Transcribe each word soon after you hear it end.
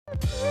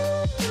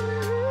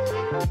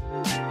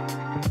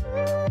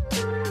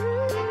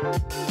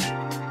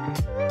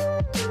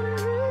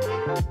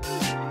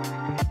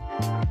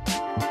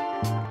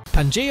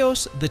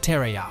Pangeos the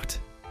Terayacht.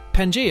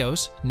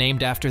 Pangeos,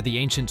 named after the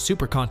ancient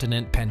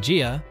supercontinent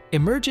Pangaea,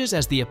 emerges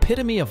as the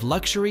epitome of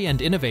luxury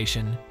and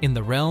innovation in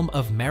the realm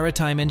of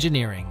maritime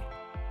engineering.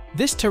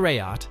 This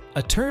Terayacht,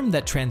 a term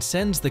that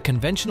transcends the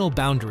conventional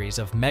boundaries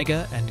of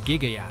mega and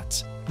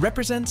gigayachts,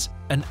 represents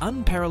an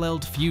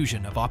unparalleled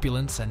fusion of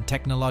opulence and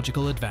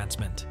technological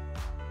advancement.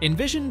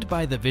 Envisioned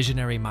by the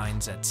visionary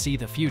minds that see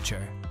the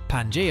future,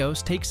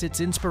 Pangeos takes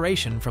its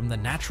inspiration from the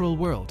natural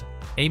world,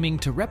 aiming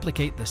to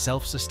replicate the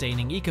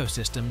self-sustaining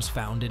ecosystems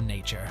found in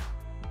nature.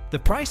 The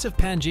price of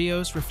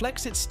Pangeos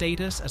reflects its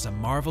status as a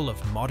marvel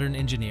of modern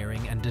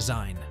engineering and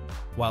design.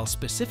 While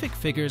specific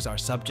figures are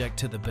subject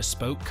to the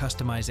bespoke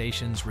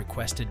customizations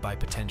requested by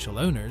potential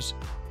owners,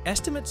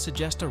 estimates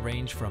suggest a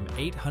range from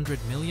 $800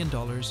 million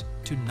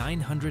to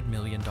 $900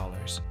 million.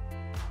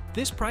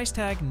 This price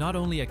tag not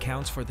only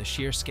accounts for the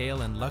sheer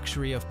scale and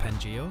luxury of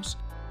Pangeos,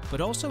 but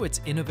also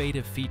its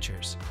innovative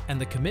features and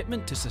the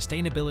commitment to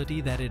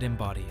sustainability that it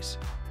embodies.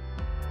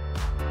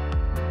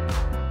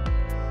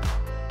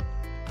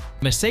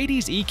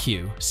 Mercedes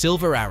EQ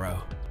Silver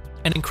Arrow.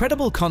 An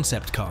incredible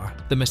concept car,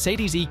 the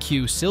Mercedes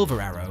EQ Silver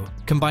Arrow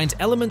combines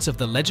elements of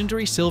the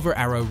legendary Silver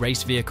Arrow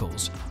race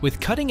vehicles with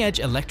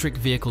cutting-edge electric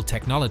vehicle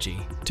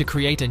technology to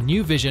create a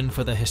new vision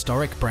for the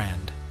historic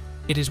brand.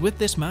 It is with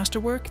this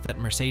masterwork that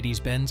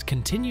Mercedes-Benz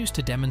continues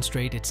to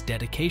demonstrate its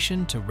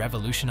dedication to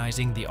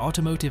revolutionizing the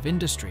automotive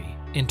industry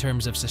in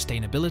terms of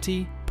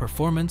sustainability,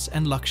 performance,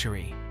 and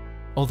luxury.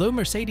 Although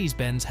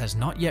Mercedes-Benz has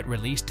not yet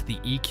released the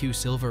EQ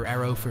Silver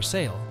Arrow for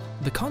sale,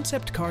 the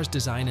concept car's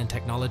design and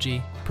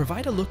technology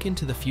provide a look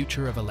into the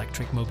future of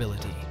electric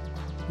mobility.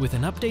 With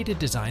an updated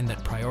design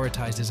that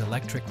prioritizes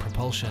electric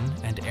propulsion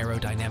and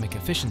aerodynamic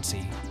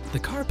efficiency, the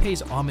car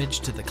pays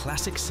homage to the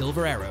classic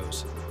Silver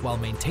Arrows while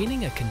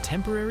maintaining a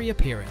contemporary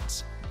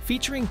appearance.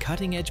 Featuring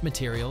cutting-edge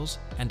materials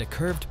and a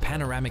curved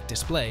panoramic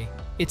display,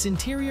 its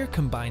interior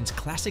combines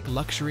classic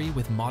luxury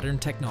with modern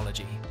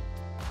technology.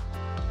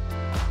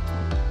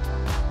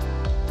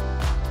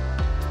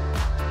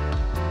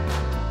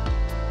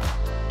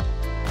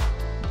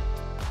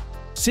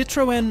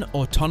 Citroën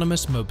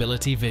Autonomous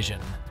Mobility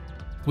Vision.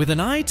 With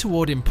an eye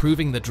toward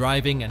improving the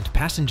driving and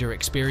passenger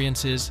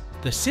experiences,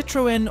 the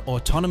Citroën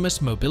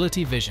Autonomous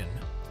Mobility Vision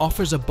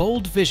offers a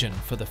bold vision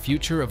for the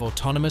future of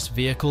autonomous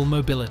vehicle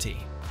mobility.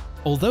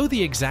 Although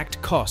the exact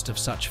cost of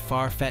such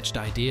far-fetched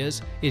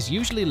ideas is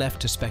usually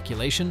left to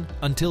speculation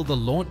until the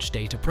launch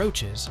date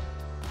approaches,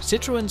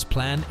 Citroën's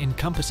plan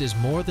encompasses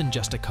more than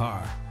just a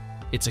car.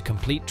 It's a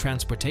complete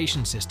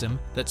transportation system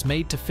that's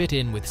made to fit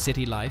in with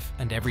city life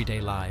and everyday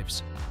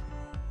lives.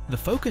 The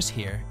focus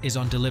here is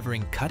on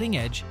delivering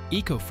cutting-edge,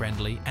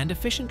 eco-friendly, and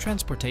efficient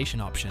transportation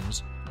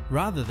options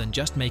rather than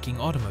just making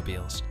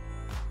automobiles.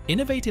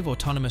 Innovative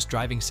autonomous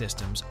driving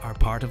systems are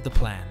part of the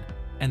plan,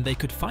 and they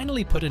could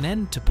finally put an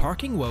end to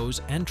parking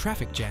woes and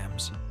traffic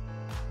jams.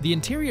 The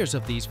interiors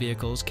of these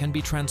vehicles can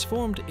be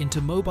transformed into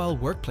mobile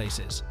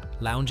workplaces,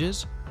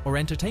 lounges, or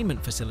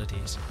entertainment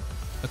facilities,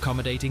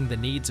 accommodating the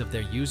needs of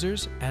their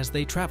users as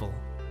they travel,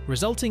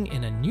 resulting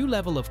in a new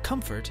level of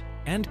comfort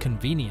and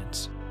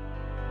convenience.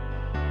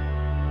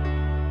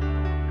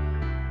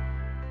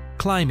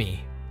 CLIM.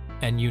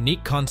 An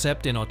unique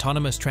concept in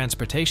autonomous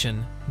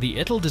transportation, the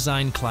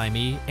Italy-designed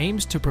CLIM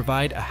aims to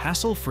provide a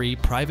hassle-free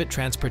private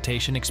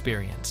transportation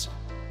experience.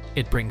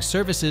 It brings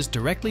services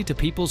directly to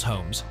people's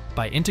homes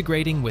by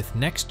integrating with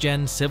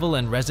next-gen civil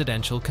and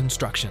residential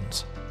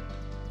constructions.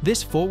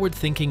 This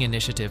forward-thinking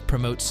initiative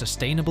promotes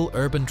sustainable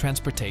urban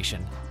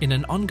transportation in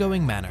an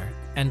ongoing manner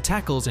and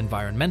tackles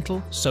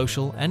environmental,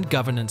 social, and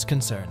governance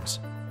concerns.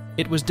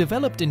 It was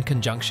developed in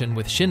conjunction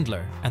with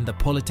Schindler and the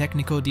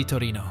Politecnico di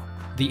Torino.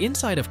 The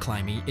inside of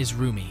CLIM is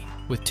roomy,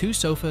 with 2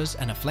 sofas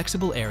and a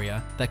flexible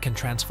area that can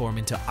transform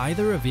into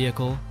either a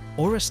vehicle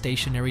or a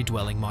stationary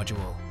dwelling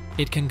module.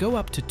 It can go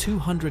up to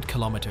 200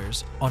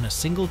 kilometers on a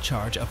single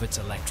charge of its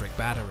electric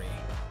battery.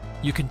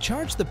 You can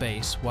charge the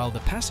base while the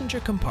passenger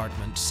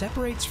compartment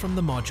separates from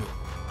the module,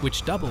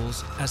 which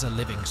doubles as a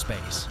living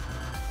space.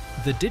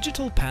 The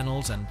digital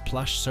panels and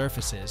plush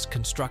surfaces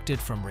constructed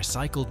from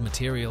recycled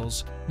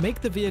materials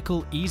make the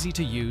vehicle easy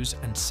to use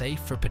and safe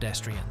for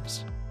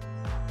pedestrians.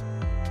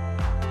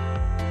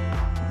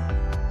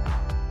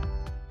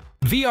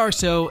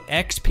 Vrco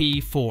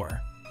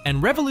XP4,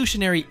 an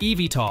revolutionary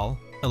eVTOL,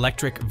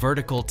 electric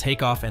vertical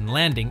takeoff and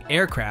landing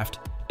aircraft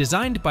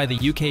designed by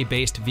the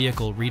UK-based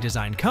vehicle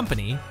redesign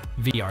company,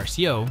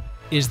 Vrco,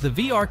 is the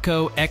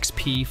Vrco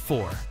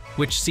XP4,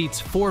 which seats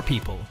 4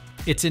 people.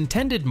 Its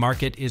intended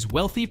market is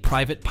wealthy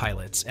private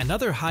pilots and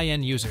other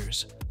high-end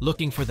users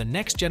looking for the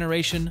next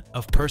generation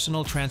of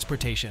personal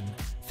transportation,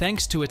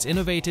 thanks to its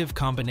innovative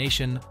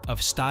combination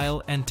of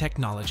style and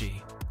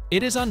technology.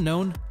 It is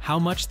unknown how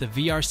much the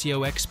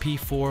Vrco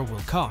XP4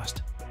 will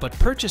cost, but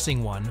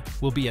purchasing one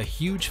will be a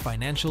huge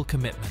financial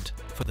commitment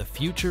for the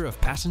future of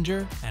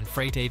passenger and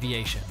freight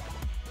aviation.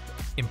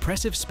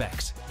 Impressive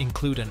specs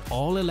include an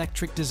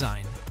all-electric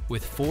design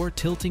with 4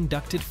 tilting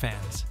ducted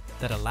fans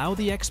that allow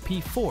the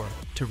XP4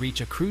 to reach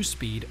a cruise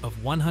speed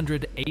of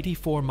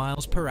 184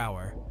 miles per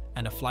hour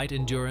and a flight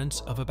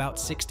endurance of about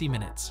 60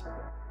 minutes.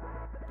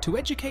 To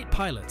educate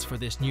pilots for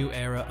this new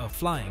era of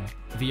flying,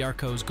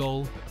 Vrco's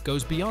goal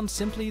goes beyond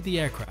simply the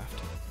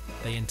aircraft.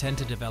 They intend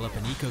to develop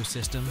an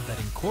ecosystem that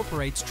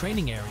incorporates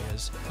training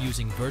areas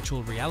using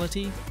virtual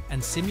reality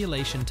and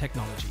simulation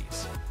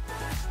technologies.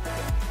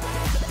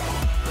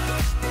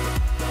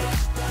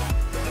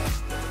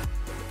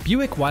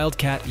 Buick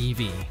Wildcat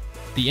EV.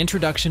 The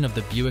introduction of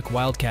the Buick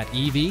Wildcat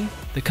EV,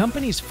 the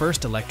company's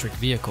first electric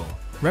vehicle,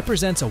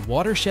 represents a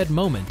watershed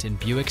moment in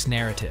Buick's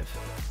narrative.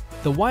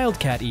 The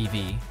Wildcat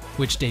EV,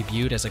 which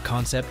debuted as a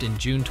concept in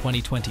June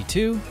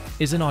 2022,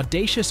 is an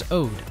audacious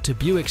ode to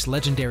Buick's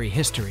legendary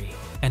history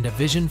and a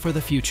vision for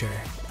the future.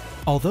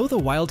 Although the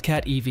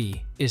Wildcat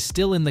EV is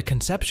still in the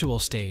conceptual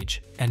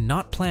stage and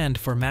not planned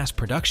for mass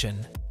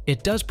production,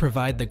 it does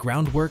provide the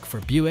groundwork for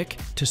Buick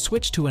to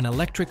switch to an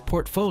electric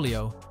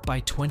portfolio by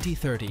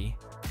 2030,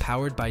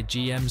 powered by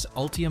GM's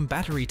Ultium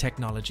battery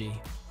technology.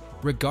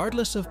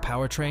 Regardless of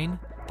powertrain,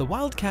 the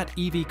Wildcat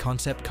EV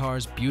concept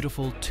car's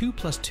beautiful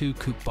 2+2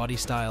 coupe body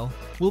style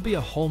will be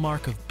a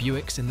hallmark of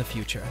Buick's in the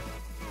future.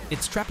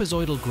 Its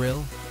trapezoidal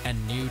grille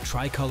and new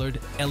tri-colored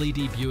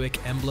LED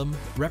Buick emblem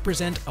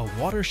represent a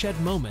watershed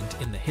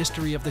moment in the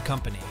history of the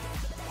company.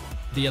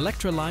 The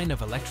Electra line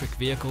of electric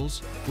vehicles,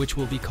 which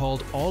will be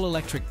called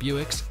all-electric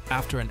Buicks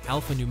after an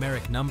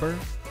alphanumeric number,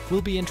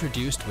 will be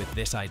introduced with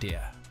this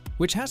idea,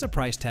 which has a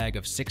price tag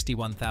of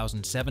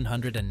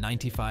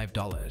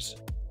 $61,795.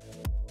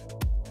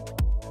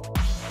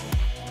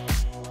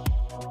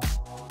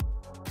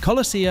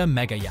 Colossea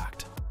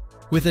Megayacht.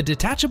 With a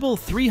detachable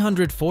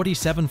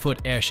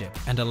 347-foot airship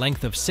and a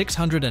length of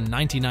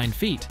 699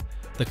 feet,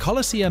 the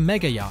Colossea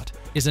Megayacht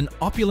is an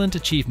opulent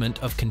achievement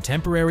of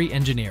contemporary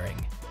engineering.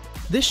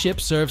 This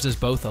ship serves as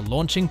both a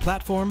launching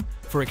platform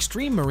for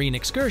extreme marine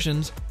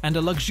excursions and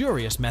a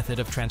luxurious method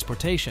of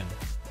transportation.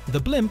 The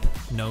blimp,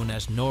 known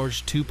as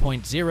Norge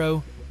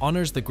 2.0,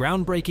 honors the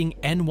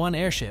groundbreaking N1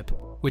 airship,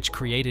 which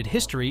created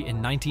history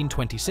in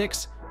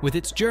 1926 with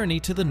its journey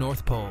to the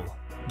North Pole.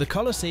 The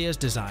Colossea's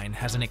design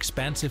has an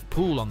expansive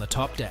pool on the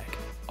top deck,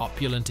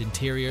 opulent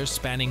interiors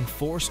spanning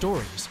 4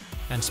 stories,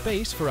 and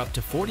space for up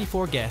to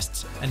 44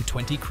 guests and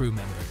 20 crew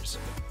members.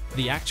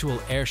 The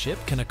actual airship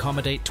can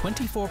accommodate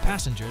 24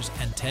 passengers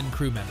and 10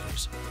 crew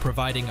members,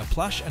 providing a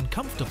plush and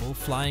comfortable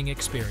flying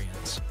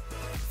experience.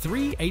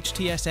 3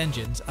 HTS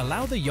engines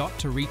allow the yacht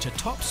to reach a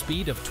top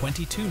speed of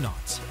 22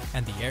 knots,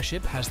 and the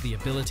airship has the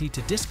ability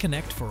to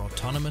disconnect for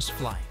autonomous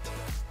flight.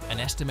 An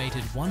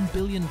estimated $1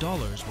 billion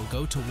will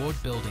go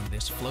toward building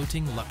this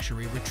floating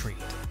luxury retreat.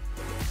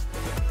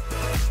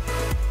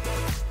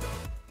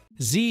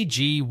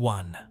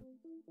 ZG1.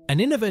 An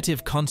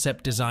innovative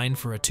concept design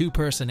for a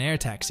 2-person air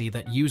taxi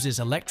that uses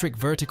electric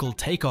vertical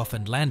takeoff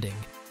and landing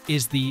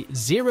is the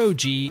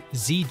Zero-G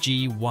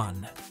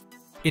ZG1.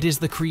 It is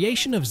the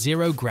creation of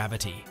Zero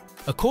Gravity,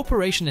 a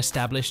corporation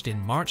established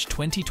in March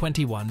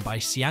 2021 by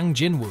Xiang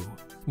Jinwu,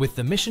 with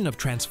the mission of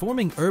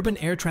transforming urban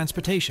air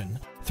transportation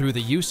through the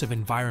use of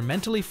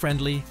environmentally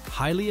friendly,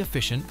 highly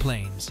efficient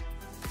planes.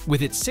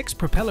 With its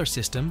 6-propeller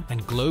system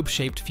and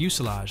globe-shaped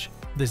fuselage,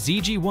 the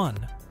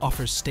ZG1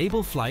 offers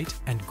stable flight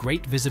and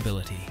great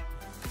visibility.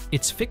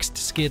 Its fixed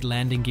skid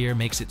landing gear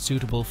makes it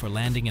suitable for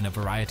landing in a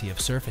variety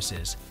of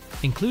surfaces,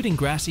 including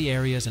grassy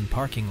areas and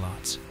parking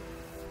lots.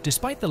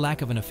 Despite the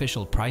lack of an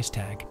official price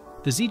tag,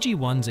 the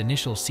ZG1's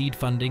initial seed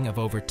funding of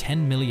over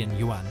 10 million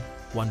yuan,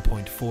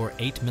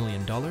 $1.48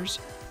 million,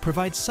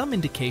 provides some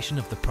indication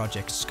of the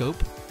project's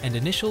scope and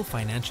initial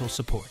financial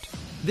support.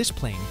 This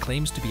plane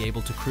claims to be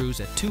able to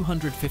cruise at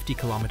 250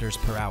 kilometers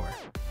per hour,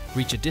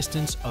 reach a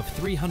distance of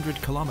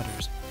 300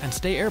 kilometers, and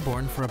stay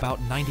airborne for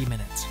about 90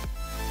 minutes.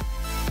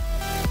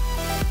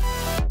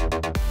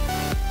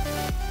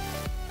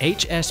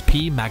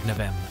 HSP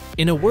Magnavem.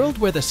 In a world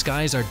where the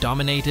skies are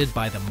dominated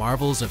by the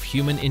marvels of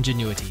human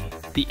ingenuity,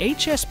 the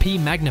HSP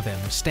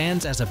Magnavem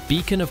stands as a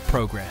beacon of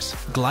progress,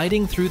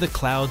 gliding through the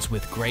clouds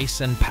with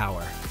grace and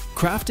power.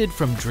 Crafted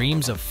from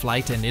dreams of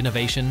flight and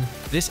innovation,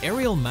 this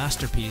aerial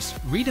masterpiece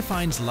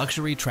redefines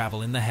luxury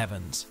travel in the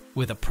heavens.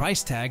 With a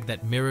price tag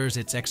that mirrors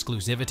its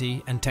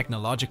exclusivity and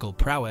technological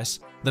prowess,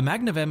 the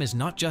Magnavem is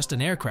not just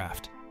an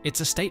aircraft,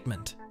 it's a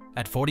statement.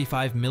 At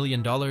 $45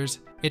 million,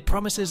 it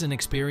promises an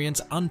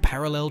experience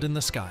unparalleled in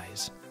the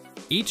skies.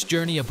 Each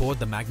journey aboard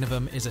the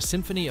Magnavem is a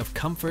symphony of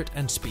comfort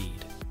and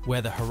speed,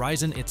 where the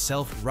horizon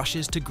itself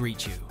rushes to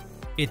greet you.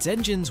 Its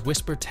engines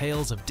whisper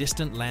tales of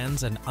distant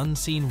lands and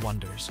unseen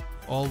wonders,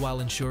 all while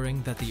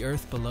ensuring that the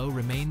earth below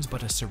remains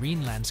but a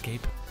serene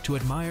landscape to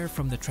admire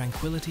from the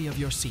tranquility of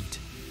your seat.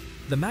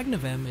 The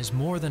Magnavem is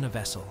more than a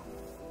vessel.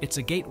 It's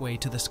a gateway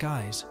to the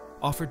skies,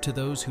 offered to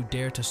those who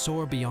dare to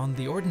soar beyond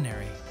the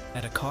ordinary,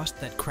 at a cost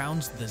that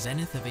crowns the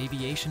zenith of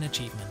aviation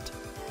achievement.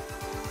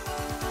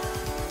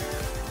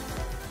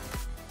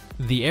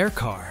 The Air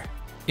Car.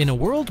 In a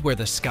world where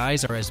the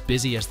skies are as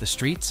busy as the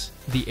streets,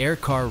 the Air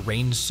Car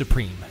reigns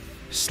supreme.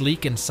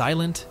 Sleek and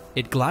silent,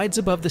 it glides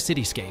above the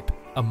cityscape,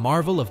 a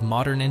marvel of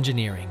modern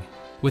engineering.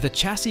 With a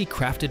chassis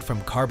crafted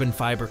from carbon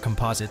fiber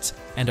composites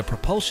and a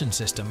propulsion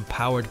system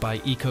powered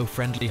by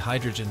eco-friendly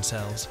hydrogen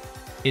cells,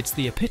 it's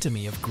the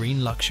epitome of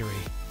green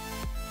luxury.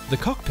 The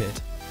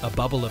cockpit, a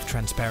bubble of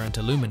transparent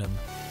aluminum,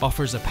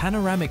 offers a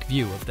panoramic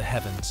view of the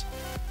heavens.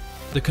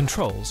 The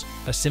controls,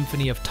 a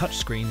symphony of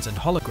touchscreens and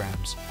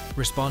holograms,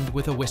 respond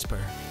with a whisper.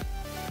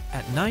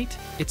 At night,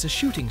 it's a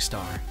shooting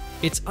star,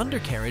 its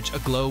undercarriage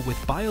aglow with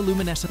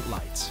bioluminescent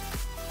lights.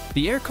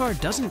 The aircar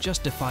doesn't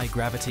just defy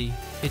gravity,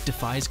 it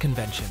defies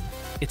convention.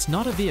 It's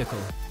not a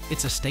vehicle,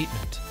 it's a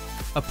statement.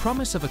 A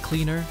promise of a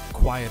cleaner,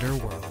 quieter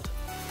world.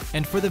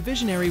 And for the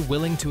visionary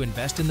willing to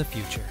invest in the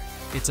future,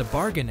 it's a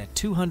bargain at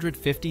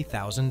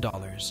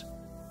 $250,000.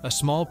 A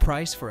small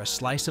price for a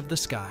slice of the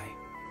sky.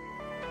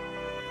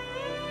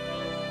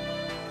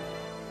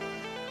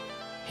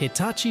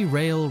 Hitachi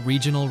Rail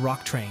Regional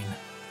Rock Train.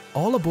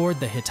 All aboard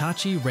the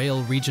Hitachi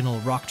Rail Regional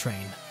Rock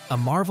Train, a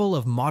marvel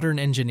of modern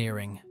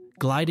engineering,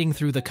 gliding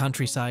through the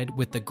countryside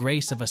with the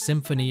grace of a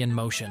symphony in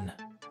motion.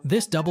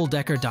 This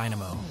double-decker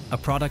dynamo, a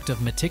product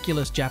of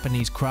meticulous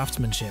Japanese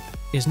craftsmanship,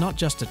 is not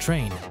just a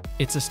train,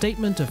 it's a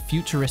statement of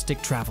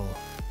futuristic travel,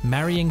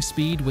 marrying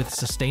speed with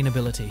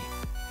sustainability.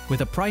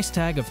 With a price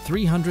tag of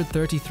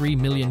 €333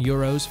 million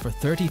for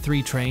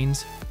 33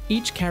 trains,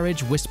 each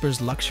carriage whispers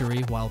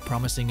luxury while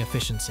promising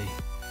efficiency.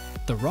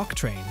 The Rock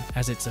Train,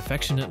 as it's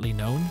affectionately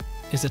known,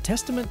 is a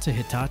testament to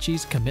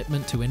Hitachi's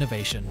commitment to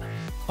innovation,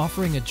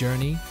 offering a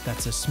journey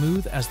that's as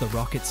smooth as the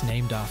rock it's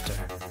named after.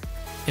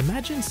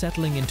 Imagine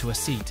settling into a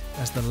seat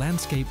as the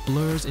landscape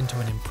blurs into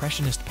an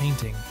impressionist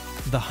painting,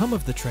 the hum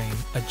of the train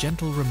a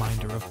gentle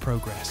reminder of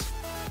progress.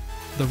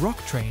 The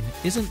Rock Train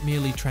isn't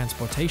merely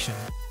transportation,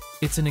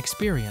 it's an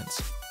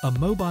experience, a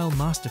mobile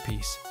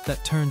masterpiece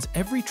that turns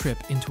every trip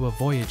into a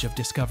voyage of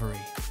discovery.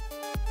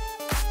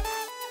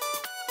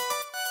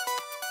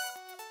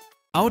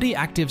 Audi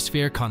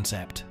activesphere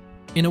concept.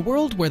 In a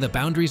world where the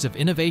boundaries of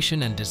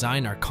innovation and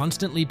design are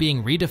constantly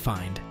being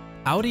redefined,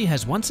 Audi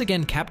has once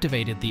again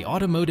captivated the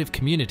automotive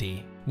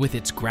community with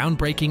its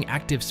groundbreaking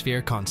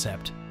activesphere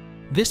concept.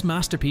 This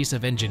masterpiece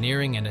of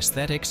engineering and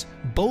aesthetics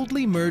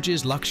boldly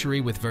merges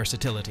luxury with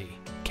versatility,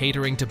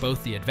 catering to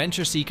both the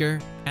adventure seeker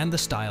and the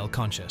style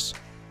conscious.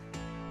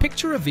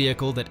 Picture a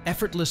vehicle that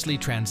effortlessly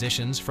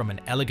transitions from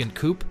an elegant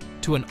coupe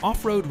to an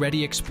off-road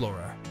ready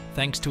explorer,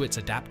 thanks to its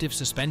adaptive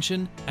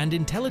suspension and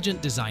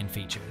intelligent design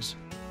features.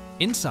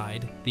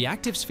 Inside, the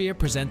activesphere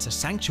presents a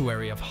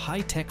sanctuary of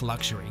high-tech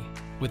luxury,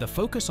 with a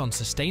focus on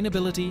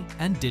sustainability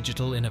and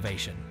digital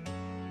innovation.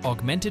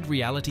 Augmented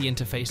reality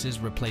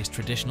interfaces replace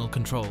traditional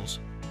controls,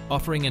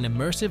 offering an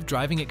immersive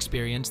driving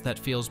experience that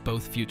feels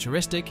both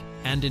futuristic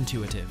and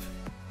intuitive.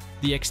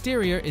 The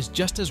exterior is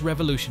just as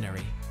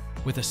revolutionary,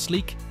 with a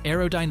sleek,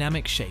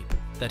 aerodynamic shape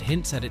that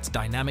hints at its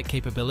dynamic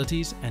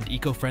capabilities and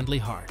eco-friendly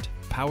heart,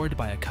 powered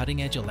by a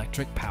cutting-edge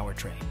electric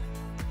powertrain.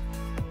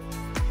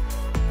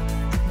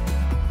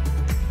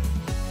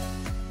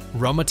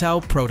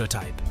 Romotow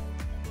Prototype.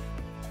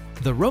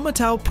 The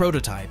Romotow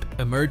Prototype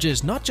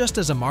emerges not just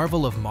as a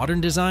marvel of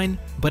modern design,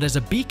 but as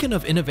a beacon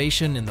of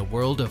innovation in the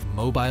world of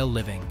mobile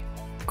living.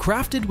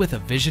 Crafted with a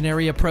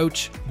visionary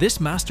approach, this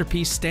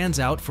masterpiece stands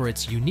out for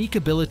its unique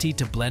ability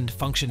to blend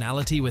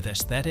functionality with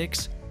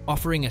aesthetics,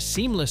 offering a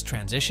seamless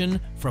transition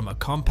from a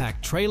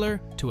compact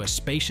trailer to a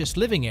spacious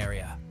living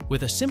area,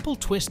 with a simple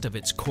twist of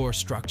its core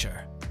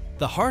structure.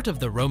 The heart of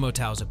the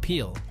Romotow's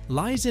appeal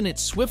lies in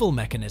its swivel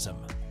mechanism,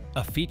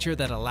 a feature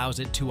that allows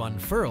it to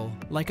unfurl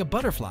like a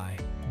butterfly,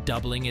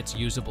 doubling its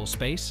usable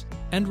space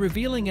and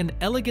revealing an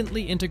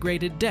elegantly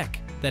integrated deck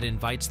that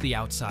invites the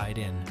outside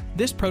in.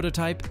 This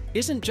prototype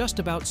isn't just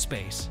about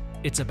space,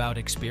 it's about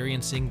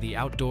experiencing the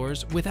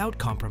outdoors without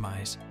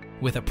compromise.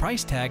 With a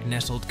price tag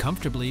nestled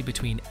comfortably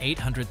between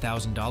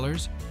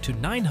 $800,000 to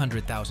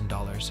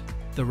 $900,000,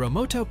 the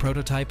Romotow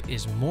Prototype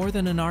is more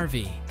than an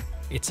RV,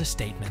 it's a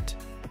statement.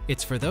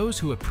 It's for those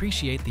who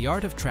appreciate the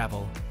art of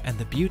travel and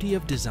the beauty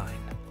of design,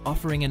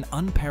 offering an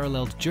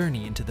unparalleled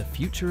journey into the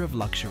future of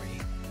luxury.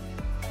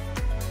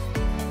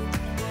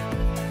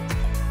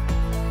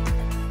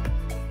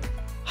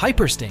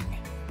 Hypersting.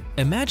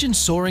 Imagine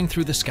soaring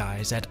through the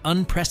skies at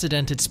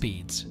unprecedented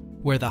speeds,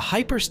 where the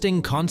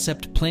Hypersting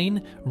concept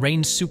plane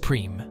reigns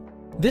supreme.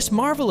 This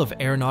marvel of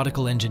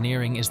aeronautical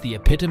engineering is the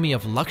epitome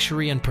of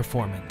luxury and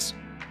performance.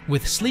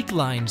 With sleek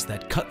lines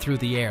that cut through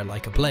the air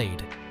like a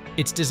blade,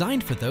 it's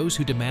designed for those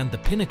who demand the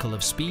pinnacle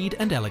of speed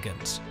and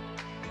elegance.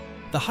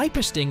 The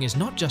Hypersting is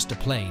not just a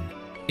plane,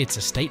 it's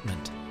a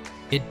statement.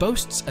 It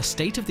boasts a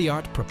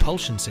state-of-the-art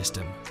propulsion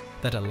system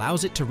that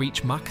allows it to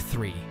reach Mach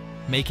 3,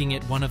 making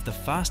it one of the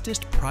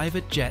fastest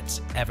private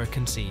jets ever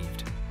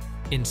conceived.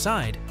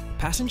 Inside,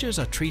 passengers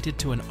are treated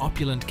to an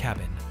opulent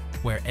cabin,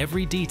 where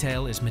every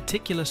detail is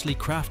meticulously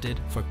crafted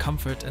for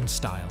comfort and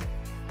style.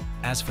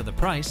 As for the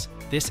price,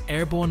 this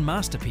airborne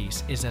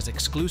masterpiece is as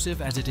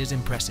exclusive as it is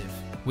impressive,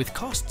 with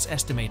costs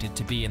estimated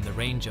to be in the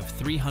range of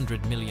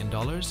 $300 million to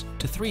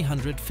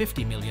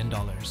 $350 million.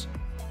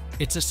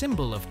 It's a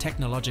symbol of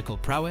technological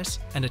prowess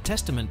and a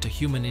testament to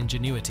human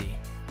ingenuity,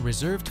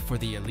 reserved for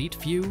the elite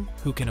few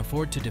who can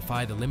afford to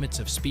defy the limits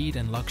of speed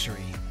and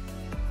luxury.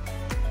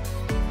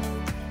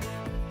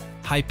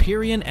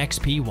 Hyperion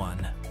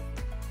XP1.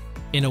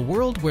 In a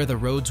world where the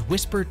roads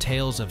whisper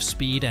tales of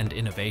speed and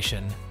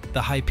innovation,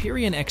 the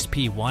Hyperion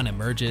XP1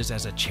 emerges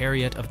as a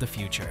chariot of the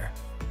future.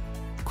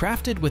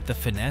 Crafted with the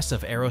finesse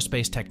of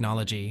aerospace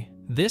technology,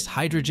 this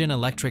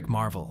hydrogen-electric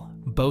marvel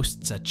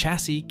boasts a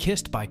chassis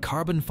kissed by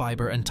carbon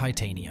fiber and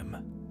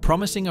titanium,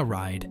 promising a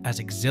ride as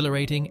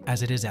exhilarating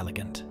as it is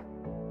elegant.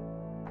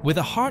 With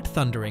a heart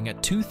thundering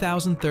at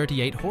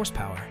 2,038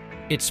 horsepower,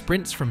 it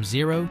sprints from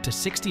 0 to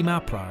 60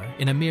 mph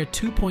in a mere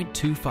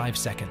 2.25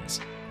 seconds,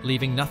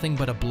 leaving nothing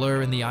but a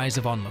blur in the eyes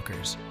of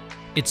onlookers.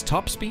 Its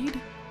top speed?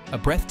 A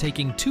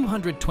breathtaking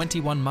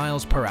 221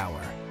 miles per hour,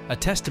 a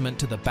testament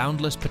to the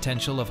boundless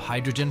potential of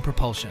hydrogen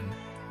propulsion.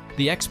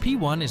 The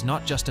XP1 is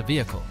not just a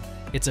vehicle,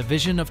 it's a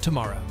vision of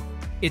tomorrow.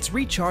 Its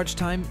recharge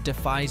time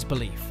defies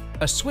belief,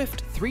 a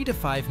swift 3 to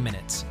 5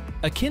 minutes,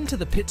 akin to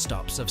the pit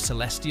stops of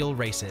celestial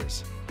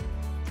races.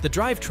 The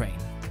drivetrain,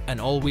 an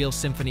all-wheel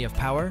symphony of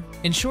power,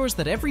 ensures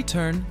that every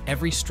turn,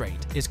 every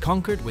straight, is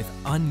conquered with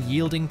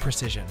unyielding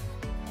precision.